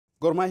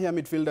Gor Mahia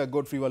midfielder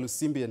Godfrey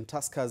Walusimbi and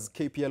Tusker's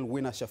KPL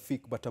winner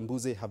Shafiq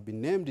Batambuze have been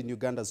named in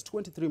Uganda's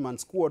 23-man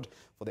squad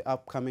for the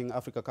upcoming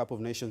Africa Cup of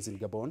Nations in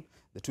Gabon.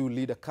 The two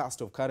lead a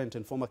cast of current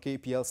and former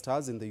KPL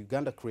stars in the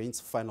Uganda Cranes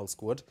final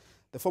squad.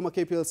 The former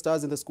KPL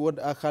stars in the squad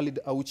are Khalid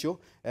Aucho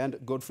and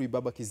Godfrey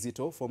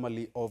Babakizito,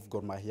 formerly of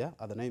Gor Mahia.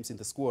 Other names in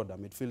the squad are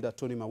midfielder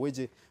Tony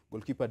Maweje,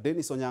 goalkeeper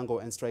Dennis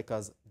Onyango, and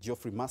strikers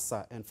Geoffrey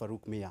Massa and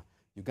Farouk Mia.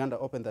 Uganda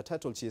opened the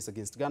title chase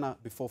against Ghana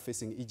before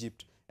facing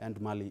Egypt and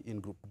Mali in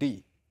Group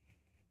D.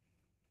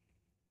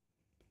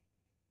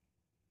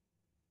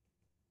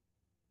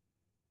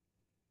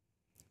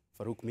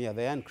 Farouk Mia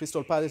there, and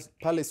Crystal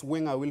Palace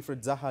winger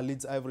Wilfried Zaha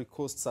leads Ivory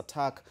Coast's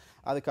attack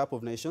at the Cup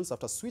of Nations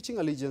after switching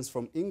allegiance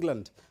from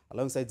England.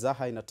 Alongside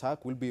Zaha in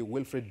attack will be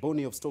Wilfried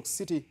Bony of Stoke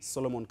City,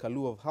 Solomon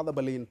Kalou of Hertha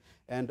Berlin,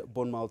 and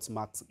Bournemouth's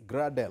Max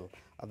Gradel.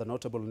 Other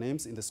notable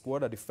names in the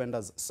squad are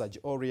defenders Serge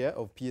Aurier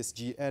of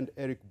PSG and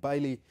Eric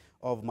Bailly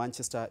of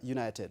Manchester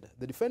United.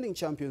 The defending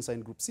champions are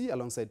in Group C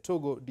alongside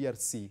Togo,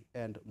 DRC,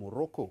 and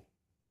Morocco.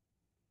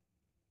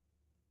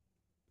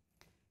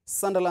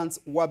 Sunderland's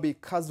Wabi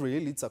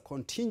Kazri leads a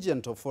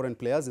contingent of foreign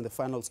players in the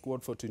final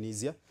squad for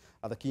Tunisia.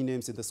 Other key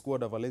names in the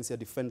squad are Valencia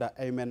defender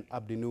Ayman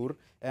Abdinour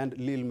and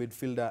Lille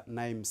midfielder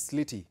Naim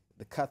Sliti.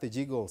 The Carthage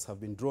Eagles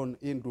have been drawn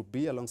in Group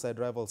B alongside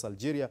rivals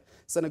Algeria,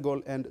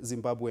 Senegal and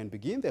Zimbabwe and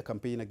begin their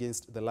campaign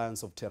against the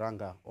Lions of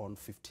Teranga on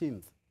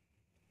 15th.